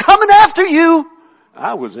 I'm coming after you.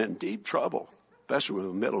 I was in deep trouble, especially when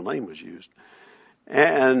the middle name was used.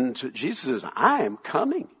 And Jesus says, I am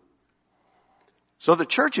coming. So the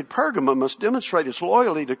church at Pergamum must demonstrate its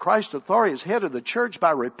loyalty to Christ's authority as head of the church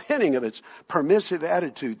by repenting of its permissive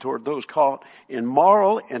attitude toward those caught in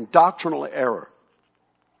moral and doctrinal error.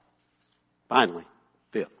 Finally,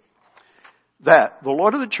 fifth, that the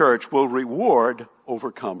Lord of the church will reward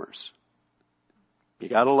overcomers. You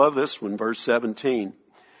gotta love this one, verse 17.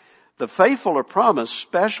 The faithful are promised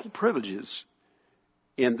special privileges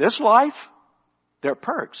in this life. There are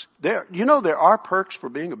perks. There are perks for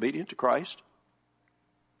being obedient to Christ.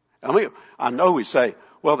 I know we say,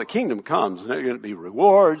 well, the kingdom comes and there are going to be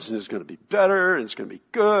rewards and it's going to be better and it's going to be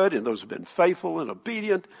good and those who have been faithful and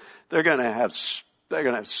obedient, they're going to have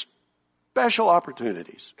special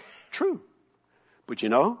opportunities. True. But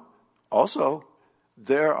also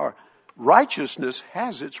righteousness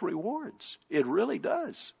has its rewards. It really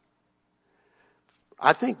does.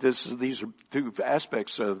 I think these are two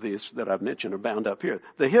aspects of this that I've mentioned are bound up here.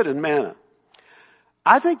 The hidden manna.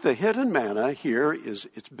 I think the hidden manna here is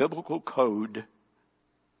its biblical code.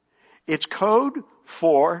 It's code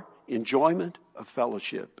for enjoyment of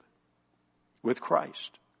fellowship with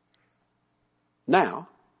Christ. Now,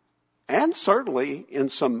 and certainly in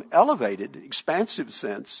some elevated, expansive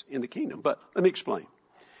sense in the kingdom. But let me explain.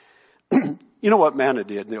 You know what manna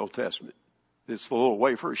did in the Old Testament? This little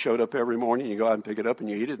wafer showed up every morning. You go out and pick it up and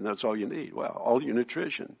you eat it, and that's all you need. Well, all your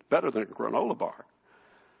nutrition. Better than a granola bar.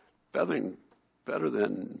 Better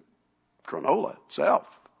than granola itself.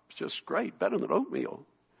 It's just great. Better than oatmeal.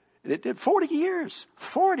 And it did 40 years.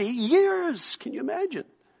 40 years! Can you imagine?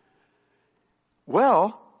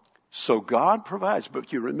 Well, so God provides.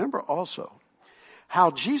 But you remember also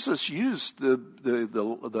how Jesus used the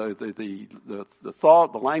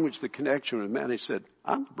thought, the language, the connection with man. He said,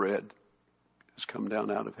 I'm the bread that's come down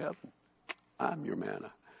out of heaven. I'm your manna.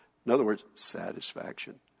 In other words,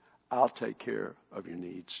 satisfaction. I'll take care of your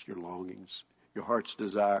needs, your longings, your heart's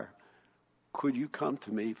desire. Could you come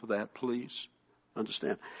to me for that, please?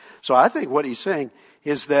 Understand? So I think what he's saying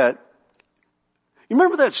is that, you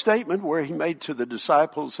remember that statement where he made to the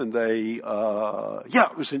disciples and they,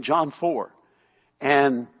 it was in John 4.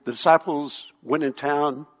 And the disciples went in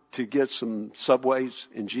town to get some Subways,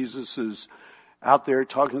 and Jesus is out there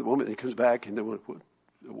talking to the woman, and he comes back and they went,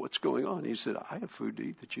 what's going on? He said, I have food to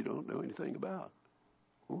eat that you don't know anything about.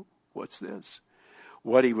 Well, what's this?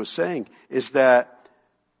 What he was saying is that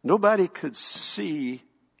nobody could see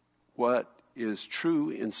what is true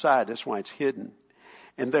inside. That's why it's hidden.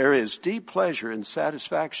 And there is deep pleasure and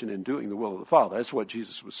satisfaction in doing the will of the Father. That's what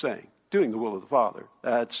Jesus was saying. Doing the will of the Father.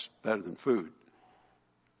 That's better than food.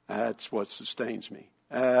 That's what sustains me.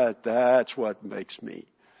 That's what makes me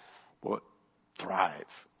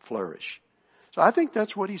thrive, flourish. So I think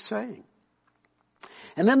that's what he's saying.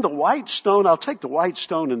 And then the white stone, I'll take the white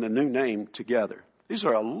stone and the new name together. These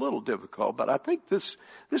are a little difficult, but I think this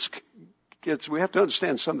gets, we have to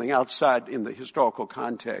understand something outside in the historical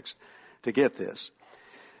context to get this.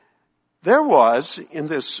 There was, in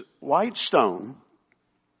this white stone,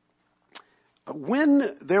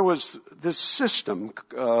 when there was this system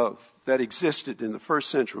that existed in the first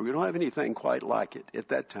century, we don't have anything quite like it at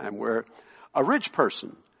that time, where a rich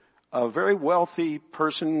person, a very wealthy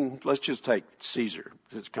person, let's just take Caesar,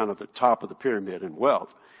 it's kind of the top of the pyramid in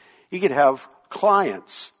wealth, he could have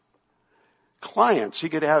clients. He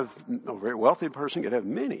could have, a very wealthy person could have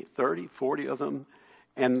many, 30, 40 of them,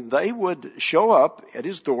 and they would show up at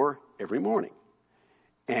his door every morning.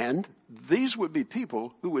 And these would be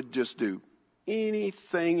people who would just do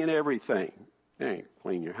anything and everything. Hey,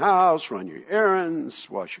 clean your house, run your errands,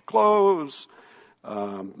 wash your clothes,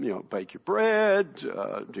 bake your bread,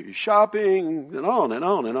 do your shopping, and on and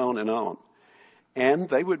on and on and on. And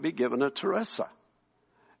they would be given a teresa.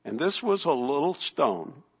 And this was a little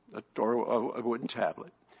stone, or a wooden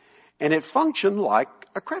tablet. And it functioned like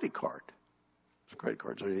a credit card. Credit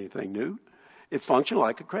cards aren't anything new. It functioned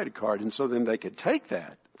like a credit card. And so then they could take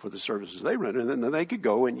that for the services they rendered, and then they could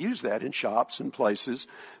go and use that in shops and places.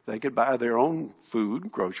 They could buy their own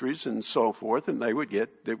food, groceries, and so forth, and they would get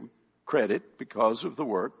credit because of the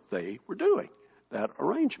work they were doing, that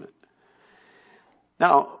arrangement.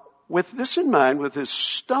 Now, with this in mind, with this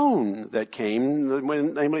stone that came,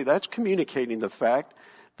 namely that's communicating the fact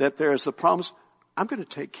that there's the promise, I'm going to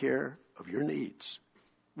take care of your needs.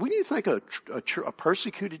 When you think a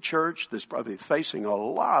persecuted church that's probably facing a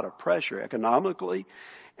lot of pressure economically,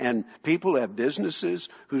 and people have businesses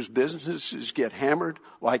whose businesses get hammered,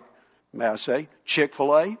 like, may I say,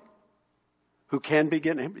 Chick-fil-A, who can be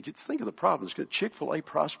getting hammered. Think of the problems. Could Chick-fil-A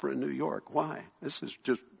prosper in New York? Why? This is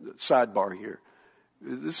just a sidebar here.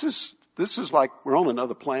 This is like we're on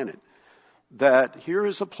another planet. That here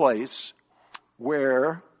is a place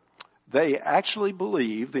where they actually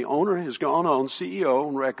believe, the owner has gone on, CEO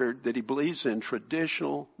on record, that he believes in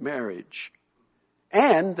traditional marriage.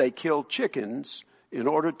 And they kill chickens in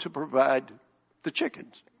order to provide the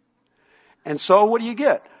chickens. And so what do you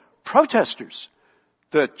get? Protesters.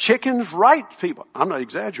 The chickens' rights people, I'm not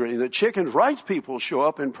exaggerating, the chickens' rights people show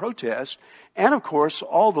up and protest. And of course,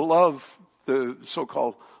 all the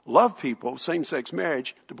so-called love people, same-sex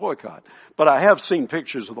marriage, to boycott. But I have seen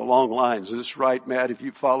pictures of the long lines. Is this right, Matt? If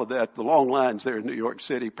you follow that, the long lines there in New York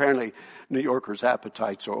City. Apparently, New Yorkers'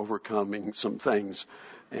 appetites are overcoming some things.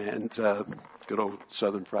 And good old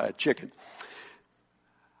Southern fried chicken.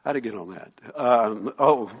 How'd I get on that?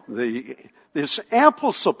 This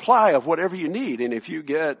ample supply of whatever you need. And if you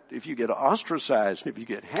get ostracized, and if you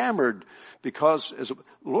get hammered, because as the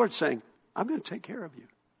Lord's saying, I'm going to take care of you.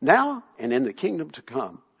 Now and in the kingdom to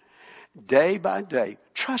come. Day by day.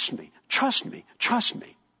 Trust me, trust me, trust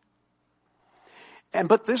me.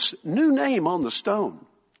 But this new name on the stone,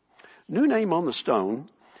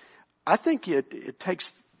 I think it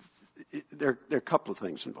takes, there are a couple of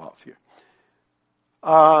things involved here.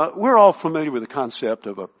 We're all familiar with the concept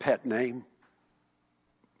of a pet name.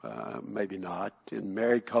 Maybe not. In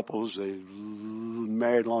married couples, they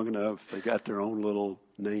married long enough, they got their own little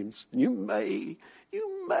names. You may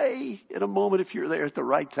You may, in a moment, if you're there at the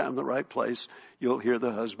right time, the right place, you'll hear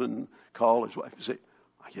the husband call his wife and say,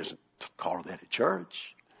 he doesn't call her that at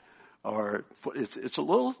church. Or it's a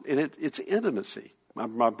little, and it's intimacy.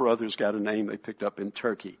 My brother's got a name they picked up in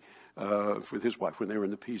Turkey, with his wife when they were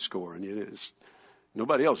in the Peace Corps, and it is,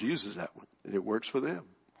 nobody else uses that one, and it works for them.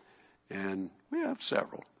 And we have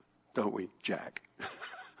several, don't we, Jack?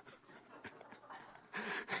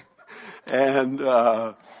 And,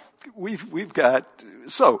 we've got,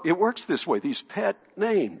 so it works this way, these pet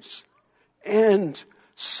names. And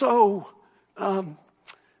so,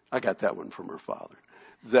 I got that one from her father.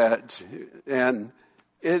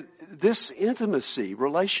 This intimacy,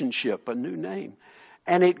 relationship, a new name.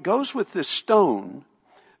 And it goes with this stone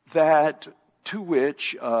to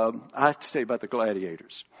which, I have to say about the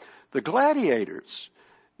gladiators. The gladiators,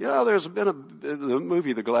 there's been the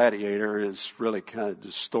movie The Gladiator is really kind of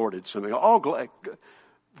distorted something.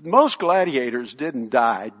 Most gladiators didn't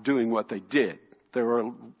die doing what they did. They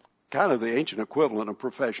were kind of the ancient equivalent of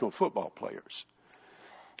professional football players.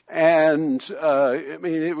 And,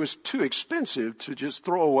 it was too expensive to just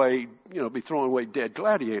be throwing away dead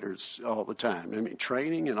gladiators all the time.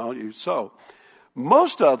 Training and all you. So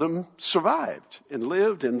most of them survived and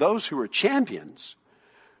lived, and those who were champions,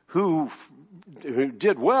 who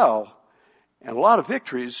did well, and a lot of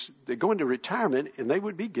victories, they go into retirement and they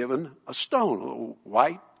would be given a stone, a little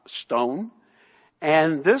white stone.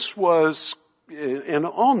 And this was, and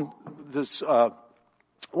on this,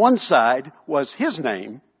 one side was his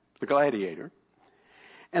name, the gladiator.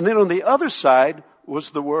 And then on the other side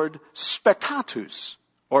was the word spectatus,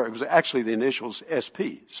 or it was actually the initials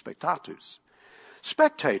SP, spectatus,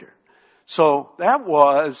 spectator. So that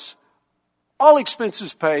was all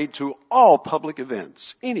expenses paid to all public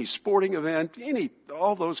events, any sporting event,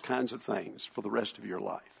 all those kinds of things for the rest of your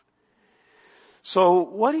life. So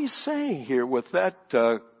what he's saying here with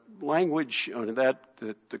that language,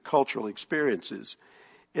 the cultural experiences,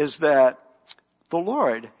 is that the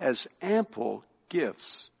Lord has ample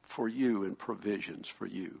gifts for you and provisions for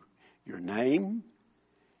you. Your name,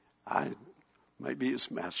 maybe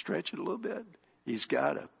I stretch it a little bit. He's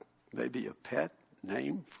got maybe a pet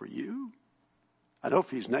name for you. I know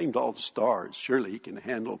if he's named all the stars, surely he can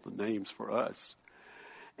handle the names for us.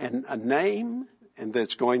 And a name, and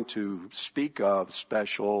that's going to speak of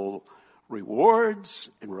special rewards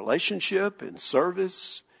and relationship and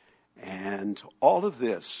service and all of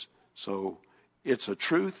this. So it's a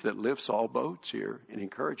truth that lifts all boats here in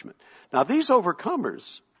encouragement. Now these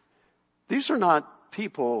overcomers, these are not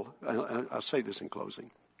people, I'll say this in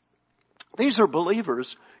closing. These are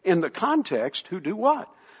believers in the context who do what?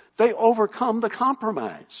 They overcome the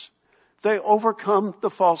compromise. They overcome the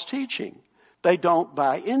false teaching. They don't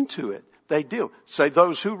buy into it. They do. Say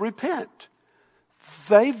those who repent.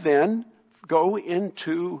 They then go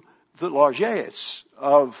into the largesse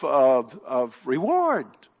of reward.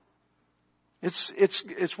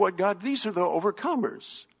 It's what God, these are the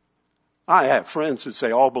overcomers. I have friends who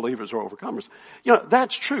say all believers are overcomers.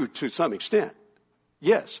 That's true to some extent.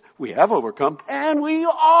 Yes, we have overcome and we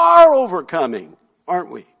are overcoming,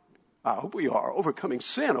 aren't we? I hope we are overcoming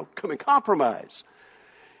sin, overcoming compromise.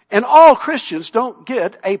 And all Christians don't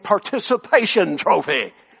get a participation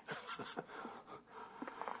trophy.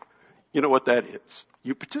 You know what that is?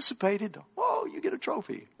 You participated. Oh, you get a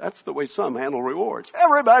trophy. That's the way some handle rewards.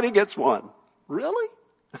 Everybody gets one. Really?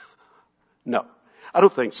 No, I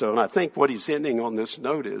don't think so. And I think what he's ending on this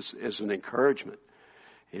note is an encouragement.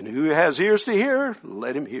 And who has ears to hear,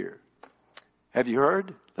 let him hear. Have you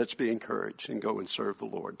heard? Let's be encouraged and go and serve the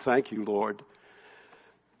Lord. Thank you, Lord.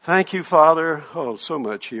 Thank you, Father. Oh, so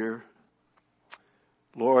much here.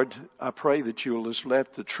 Lord, I pray that you will just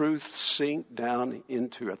let the truth sink down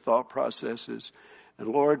into our thought processes. And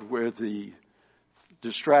Lord, where the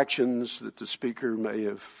distractions that the speaker may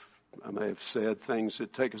have said, things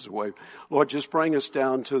that take us away, Lord, just bring us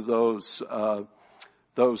down to those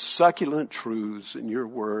succulent truths in your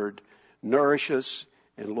word. Nourish us,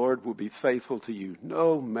 and Lord, we'll be faithful to you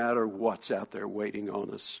no matter what's out there waiting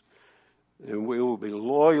on us. And we will be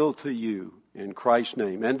loyal to you in Christ's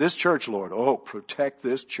name. And this church, Lord, protect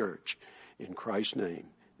this church in Christ's name.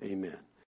 Amen.